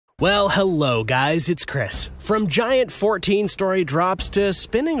Well, hello guys, it's Chris. From giant 14-story drops to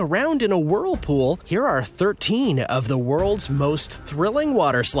spinning around in a whirlpool, here are 13 of the world's most thrilling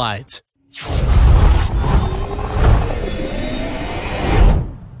water slides.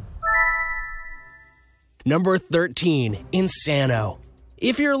 Number 13, Insano.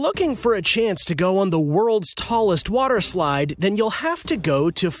 If you're looking for a chance to go on the world's tallest water slide, then you'll have to go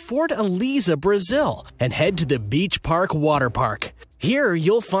to Fortaleza, Brazil, and head to the Beach Park Water Park. Here,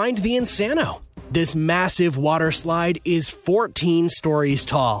 you'll find the Insano. This massive water slide is 14 stories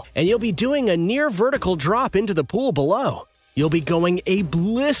tall, and you'll be doing a near vertical drop into the pool below. You'll be going a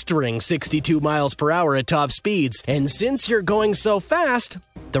blistering 62 miles per hour at top speeds, and since you're going so fast,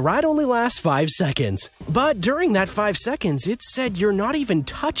 the ride only lasts 5 seconds. But during that 5 seconds, it's said you're not even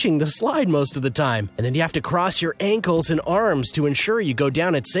touching the slide most of the time, and then you have to cross your ankles and arms to ensure you go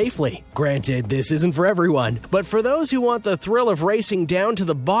down it safely. Granted, this isn't for everyone, but for those who want the thrill of racing down to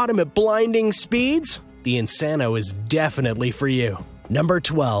the bottom at blinding speeds, the Insano is definitely for you. Number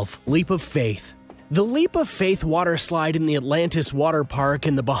 12, Leap of Faith. The Leap of Faith water slide in the Atlantis water park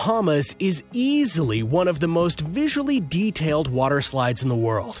in the Bahamas is easily one of the most visually detailed water slides in the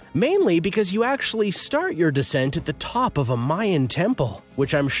world, mainly because you actually start your descent at the top of a Mayan temple,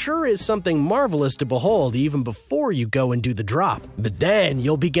 which I'm sure is something marvelous to behold even before you go and do the drop. But then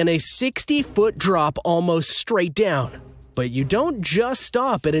you'll begin a 60-foot drop almost straight down. But you don't just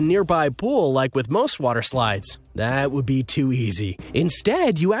stop at a nearby pool like with most water slides. That would be too easy.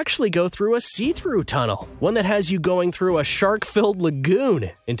 Instead, you actually go through a see-through tunnel, one that has you going through a shark-filled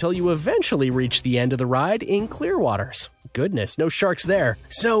lagoon until you eventually reach the end of the ride in clear waters. Goodness, no sharks there.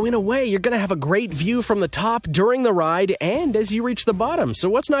 So in a way, you're gonna have a great view from the top during the ride and as you reach the bottom, so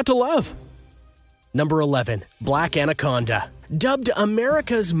what's not to love? Number 11, Black Anaconda. Dubbed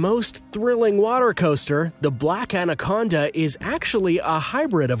America's most thrilling water coaster, the Black Anaconda is actually a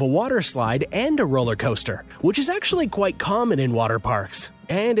hybrid of a water slide and a roller coaster, which is actually quite common in water parks.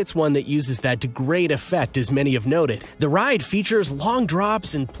 And it's one that uses that to great effect, as many have noted. The ride features long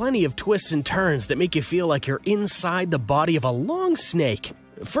drops and plenty of twists and turns that make you feel like you're inside the body of a long snake.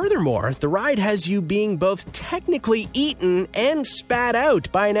 Furthermore, the ride has you being both technically eaten and spat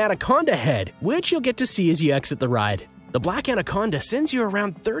out by an anaconda head, which you'll get to see as you exit the ride. The Black Anaconda sends you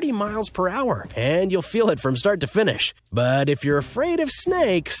around 30 miles per hour, and you'll feel it from start to finish. But if you're afraid of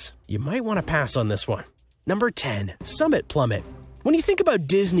snakes, you might want to pass on this one. Number 10, Summit Plummet. When you think about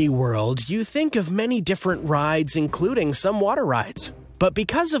Disney World, you think of many different rides, including some water rides. But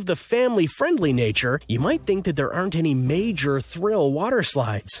because of the family-friendly nature, you might think that there aren't any major thrill water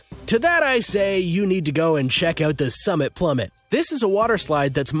slides. To that I say, you need to go and check out the Summit Plummet. This is a water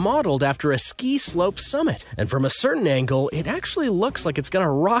slide that's modeled after a ski slope summit, and from a certain angle, it actually looks like it's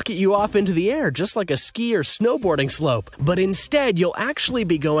gonna rocket you off into the air just like a ski or snowboarding slope. But instead, you'll actually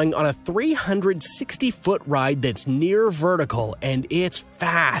be going on a 360-foot ride that's near vertical, and it's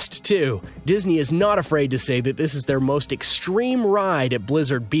fast too. Disney is not afraid to say that this is their most extreme ride at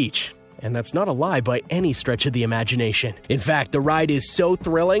Blizzard Beach. And that's not a lie by any stretch of the imagination. In fact, the ride is so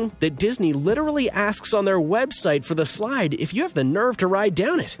thrilling that Disney literally asks on their website for the slide if you have the nerve to ride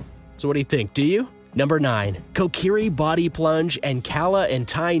down it. So what do you think, do you? Number 9, Kokiri Body Plunge and Kala and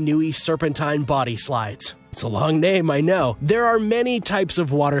Tai Nui Serpentine Body Slides. It's a long name, I know. There are many types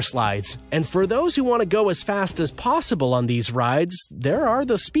of water slides, and for those who want to go as fast as possible on these rides, there are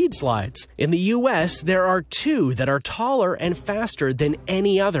the speed slides. In the US, there are 2 that are taller and faster than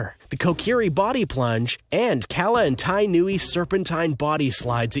any other: the Kokiri Body Plunge and Kala and Tai Nui Serpentine Body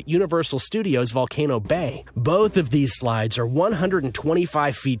Slides at Universal Studios Volcano Bay. Both of these slides are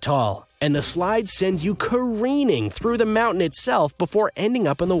 125 feet tall, and the slides send you careening through the mountain itself before ending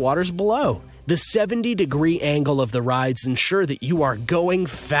up in the waters below. The 70-degree angle of the rides ensure that you are going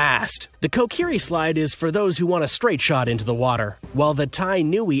fast. The Kokiri slide is for those who want a straight shot into the water, while the Tai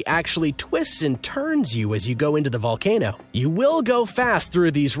Nui actually twists and turns you as you go into the volcano. You will go fast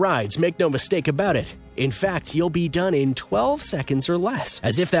through these rides, make no mistake about it. In fact, you'll be done in 12 seconds or less.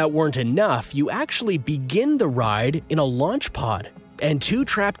 As if that weren't enough, you actually begin the ride in a launch pod, and 2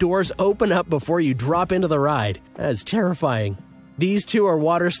 trapdoors open up before you drop into the ride. That's terrifying. These 2 are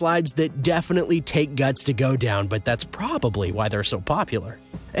water slides that definitely take guts to go down, but that's probably why they're so popular.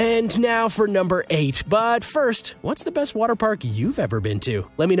 And now for number 8, but first, what's the best water park you've ever been to?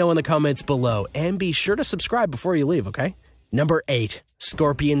 Let me know in the comments below, and be sure to subscribe before you leave, okay? Number 8,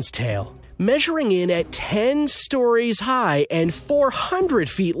 Scorpion's Tail. Measuring in at 10 stories high and 400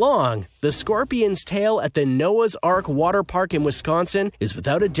 feet long, the Scorpion's Tail at the Noah's Ark Water Park in Wisconsin is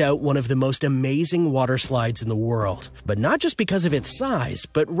without a doubt one of the most amazing water slides in the world. But not just because of its size,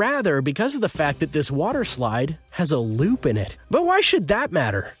 but rather because of the fact that this water slide has a loop in it. But why should that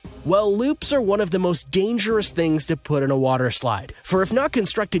matter? Well, loops are one of the most dangerous things to put in a water slide, for if not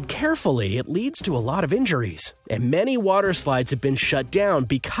constructed carefully, it leads to a lot of injuries. And many water slides have been shut down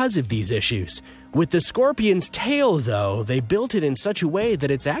because of these issues. With the scorpion's tail, though, they built it in such a way that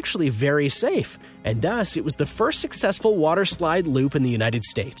it's actually very safe, and thus it was the first successful water slide loop in the United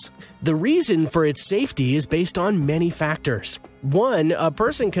States. The reason for its safety is based on many factors. One, a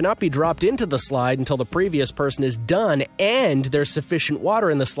person cannot be dropped into the slide until the previous person is done and there's sufficient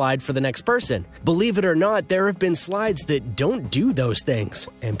water in the slide for the next person. Believe it or not, there have been slides that don't do those things,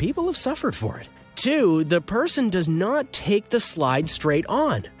 and people have suffered for it. Two, the person does not take the slide straight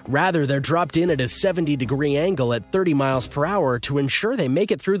on. Rather, they're dropped in at a 70-degree angle at 30 miles per hour to ensure they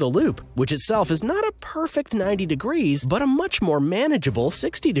make it through the loop, which itself is not a perfect 90 degrees, but a much more manageable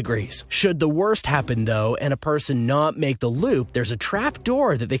 60 degrees. Should the worst happen, though, and a person not make the loop, there's a trap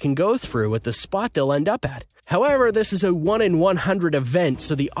door that they can go through at the spot they'll end up at. However, this is a 1 in 100 event,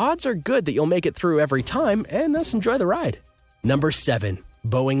 so the odds are good that you'll make it through every time and thus enjoy the ride. Number 7.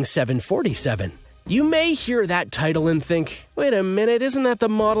 Boeing 747. You may hear that title and think, wait a minute, isn't that the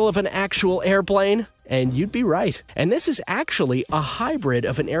model of an actual airplane? And you'd be right. And this is actually a hybrid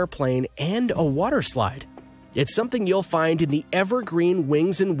of an airplane and a water slide. It's something you'll find in the evergreen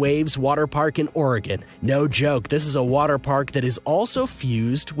Wings and Waves water park in Oregon. No joke, this is a water park that is also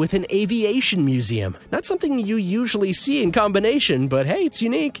fused with an aviation museum. Not something you usually see in combination, but hey, it's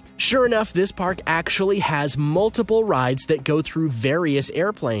unique. Sure enough, this park actually has multiple rides that go through various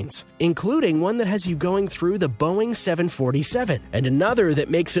airplanes, including one that has you going through the Boeing 747, and another that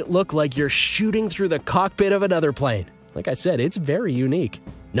makes it look like you're shooting through the cockpit of another plane. Like I said, it's very unique.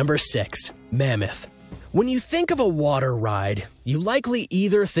 Number 6. Mammoth. When you think of a water ride, you likely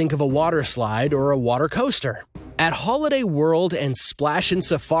either think of a water slide or a water coaster. At Holiday World and Splash and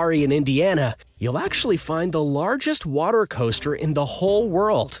Safari in Indiana, you'll actually find the largest water coaster in the whole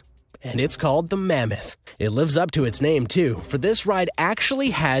world, and it's called the Mammoth. It lives up to its name too, for this ride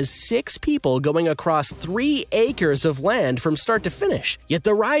actually has 6 people going across 3 acres of land from start to finish, yet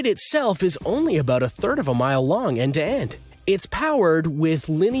the ride itself is only about 1/3 of a mile long end to end. It's powered with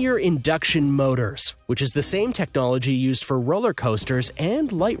linear induction motors, which is the same technology used for roller coasters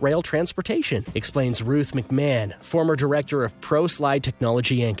and light rail transportation, explains Ruth McMahon, former director of Pro Slide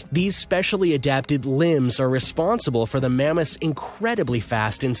Technology Inc. These specially adapted limbs are responsible for the Mammoth's incredibly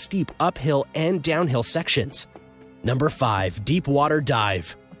fast and steep uphill and downhill sections. Number 5. Deep Water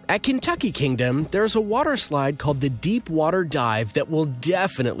Dive. At Kentucky Kingdom, there's a water slide called the Deep Water Dive that will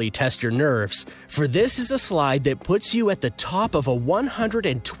definitely test your nerves. For this is a slide that puts you at the top of a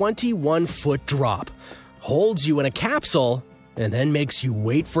 121-foot drop, holds you in a capsule, and then makes you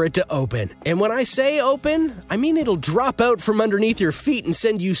wait for it to open. And when I say open, I mean it'll drop out from underneath your feet and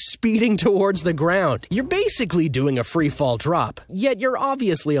send you speeding towards the ground. You're basically doing a free fall drop, yet you're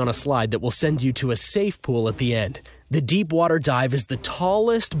obviously on a slide that will send you to a safe pool at the end. The Deep Water Dive is the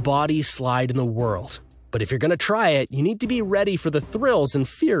tallest body slide in the world. But if you're going to try it, you need to be ready for the thrills and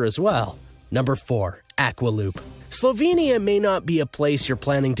fear as well. Number 4. Aqualoop. Slovenia may not be a place you're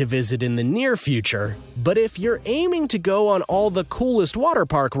planning to visit in the near future, but if you're aiming to go on all the coolest water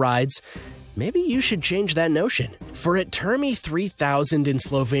park rides, maybe you should change that notion. For at Termi 3000 in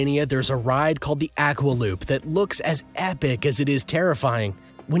Slovenia, there's a ride called the Aqualoop that looks as epic as it is terrifying.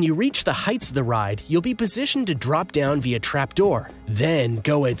 When you reach the heights of the ride, you'll be positioned to drop down via trapdoor. Then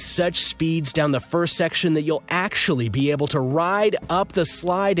go at such speeds down the first section that you'll actually be able to ride up the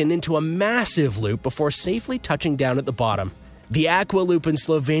slide and into a massive loop before safely touching down at the bottom. The Aqualoop in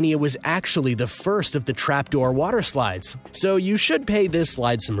Slovenia was actually the first of the trapdoor water slides, so you should pay this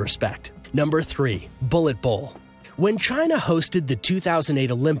slide some respect. Number 3. Bullet Bowl. When China hosted the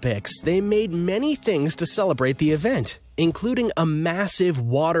 2008 Olympics, they made many things to celebrate the event, including a massive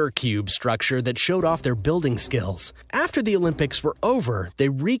water cube structure that showed off their building skills. After the Olympics were over, they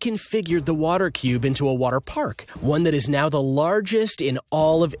reconfigured the water cube into a water park, one that is now the largest in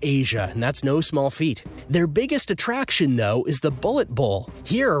all of Asia, and that's no small feat. Their biggest attraction, though, is the Bullet Bowl.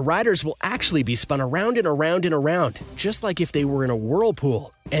 Here, riders will actually be spun around and around and around, just like if they were in a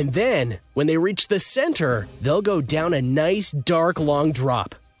whirlpool. And then, when they reach the center, they'll go down a nice, dark, long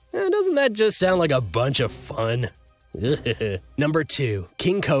drop. Doesn't that just sound like a bunch of fun? Number 2.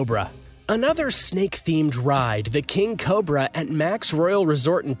 King Cobra. Another snake-themed ride, the King Cobra at Max Royal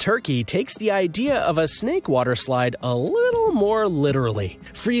Resort in Turkey takes the idea of a snake water slide a little more literally.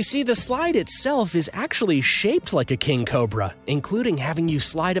 For you see, the slide itself is actually shaped like a king cobra, including having you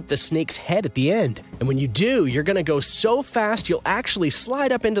slide up the snake's head at the end. And when you do, you're gonna go so fast you'll actually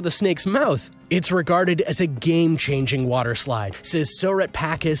slide up into the snake's mouth. It's regarded as a game-changing waterslide, says Soret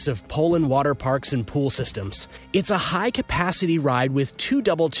Pakis of Poland Water Parks and Pool Systems. It's a high-capacity ride with 2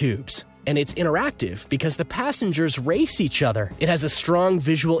 double tubes. And it's interactive because the passengers race each other. It has a strong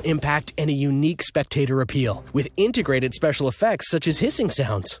visual impact and a unique spectator appeal, with integrated special effects such as hissing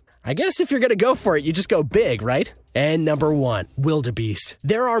sounds. I guess if you're gonna go for it, you just go big, right? And number 1, wildebeest.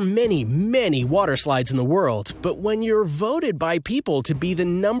 There are many water slides in the world, but when you're voted by people to be the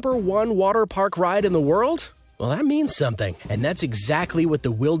number 1 water park ride in the world, well, that means something. And that's exactly what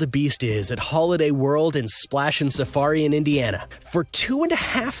the wildebeest is at Holiday World and Splash and Safari in Indiana. For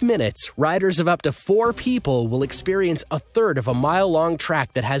 2.5 minutes, riders of up to 4 people will experience a third of a mile-long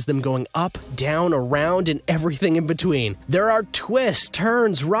track that has them going up, down, around, and everything in between. There are twists,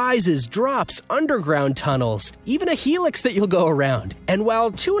 turns, rises, drops, underground tunnels, even a helix that you'll go around. And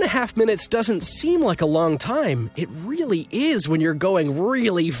while 2.5 minutes doesn't seem like a long time, it really is when you're going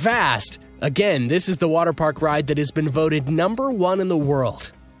really fast. Again, this is the water park ride that has been voted number 1 in the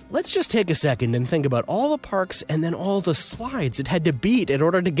world. Let's just take a second and think about all the parks and then all the slides it had to beat in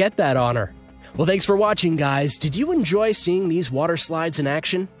order to get that honor. Well, thanks for watching, guys. Did you enjoy seeing these water slides in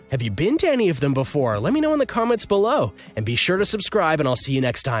action? Have you been to any of them before? Let me know in the comments below. And be sure to subscribe, and I'll see you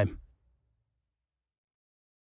next time.